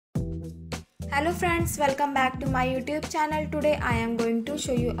Hello friends, welcome back to my YouTube channel. Today I am going to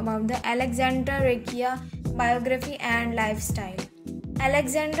show you about the Alexandra Recchia biography and lifestyle.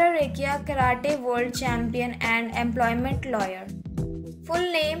 Alexandra Recchia, karate world champion and employment lawyer.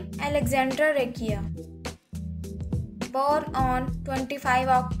 Full name Alexandra Recchia. Born on 25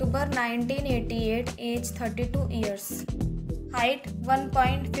 October 1988, age 32 years. Height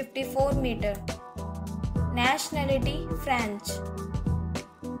 1.54 meter. Nationality French.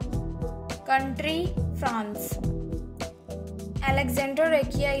 Country France. Alexandra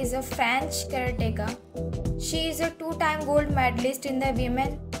Recchia is a French karateka. She is a two-time gold medalist in the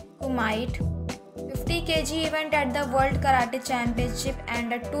women kumite 50 kg event at the World Karate Championship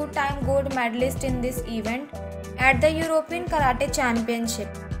and a two-time gold medalist in this event at the European Karate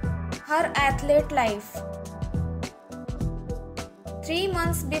Championship. Her athlete life. 3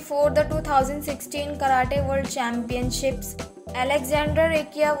 months before the 2016 Karate World Championships, Alexandra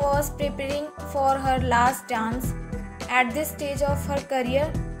Recchia was preparing for her last dance. At this stage of her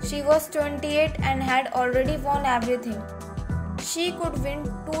career, she was 28 and had already won everything. She could win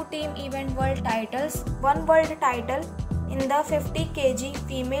 2 team event world titles, 1 world title in the 50 kg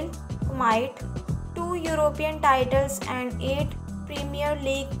female kumite, 2 European titles and 8 Premier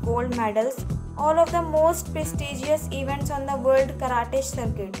League gold medals, all of the most prestigious events on the World Karate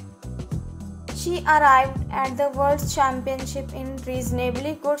circuit. She arrived at the World Championship in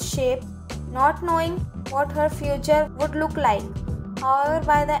reasonably good shape, not knowing what her future would look like. However,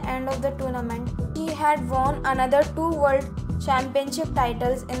 by the end of the tournament, she had won another 2 World Championship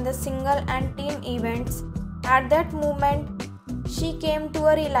titles in the single and team events. At that moment, she came to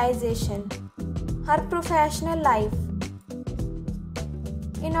a realization. Her professional life.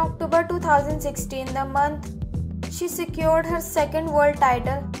 In October 2016, the month she secured her second world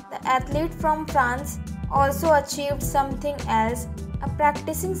title, the athlete from France also achieved something else, a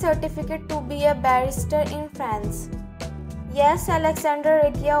practicing certificate to be a barrister in France. Yes, Alexandra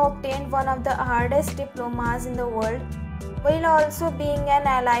Recchia obtained one of the hardest diplomas in the world. While also being an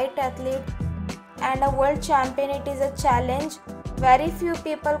elite athlete and a world champion, it is a challenge very few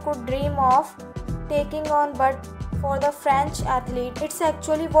people could dream of taking on, but for the French athlete, it's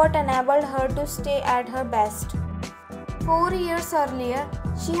actually what enabled her to stay at her best. 4 years earlier,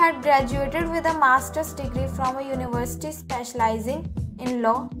 she had graduated with a master's degree from a university specializing in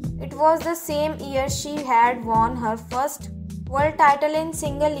law. It was the same year she had won her first world title in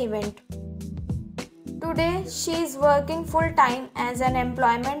single event. Today, she is working full-time as an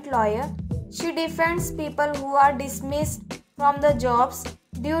employment lawyer. She defends people who are dismissed from the jobs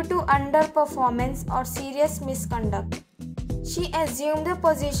due to underperformance or serious misconduct. She assumed the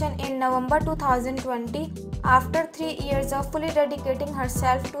position in November 2020 after 3 years of fully dedicating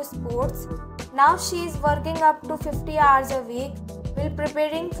herself to sports. Now she is working up to 50 hours a week while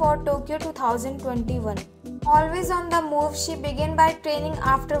preparing for Tokyo 2021. Always on the move, she began by training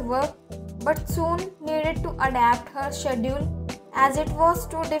after work but soon needed to adapt her schedule as it was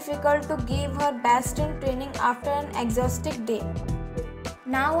too difficult to give her best in training after an exhausting day.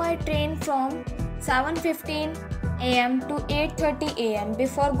 Now I train from 7:15 a.m. to 8:30 a.m.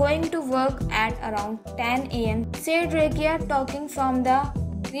 before going to work at around 10 a.m., said Recchia, talking from the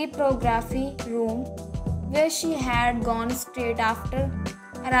reprography room where she had gone straight after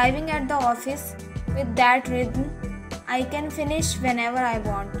arriving at the office. With that rhythm, I can finish whenever I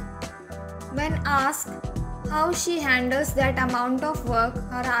want. When asked how she handles that amount of work,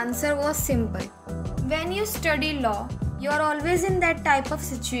 her answer was simple. When you study law, you are always in that type of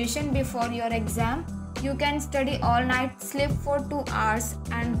situation before your exam. You can study all night, sleep for 2 hours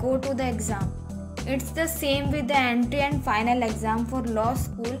and go to the exam. It's the same with the entry and final exam for law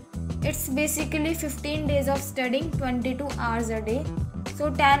school. It's basically 15 days of studying 22 hours a day. So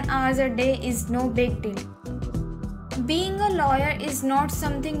 10 hours a day is no big deal. Being a lawyer is not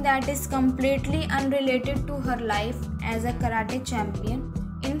something that is completely unrelated to her life as a karate champion.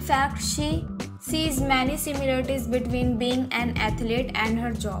 In fact, she sees many similarities between being an athlete and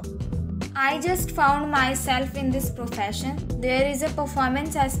her job. I just found myself in this profession. There is a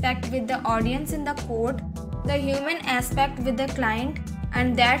performance aspect with the audience in the court, the human aspect with the client,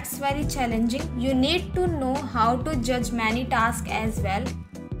 and that's very challenging. You need to know how to judge many tasks as well.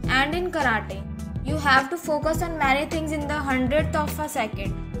 And in karate, you have to focus on many things in the hundredth of a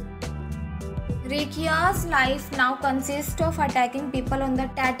second. Recchia's life now consists of attacking people on the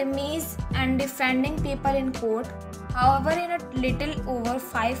tatamis and defending people in court. However, in a little over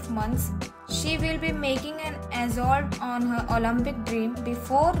 5 months, she will be making an assault on her Olympic dream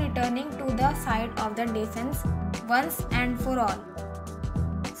before returning to the side of the defense once and for all.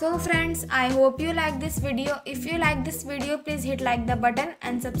 So friends, I hope you like this video. If you like this video, please hit like the button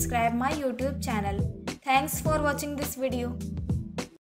and subscribe my YouTube channel. Thanks for watching this video.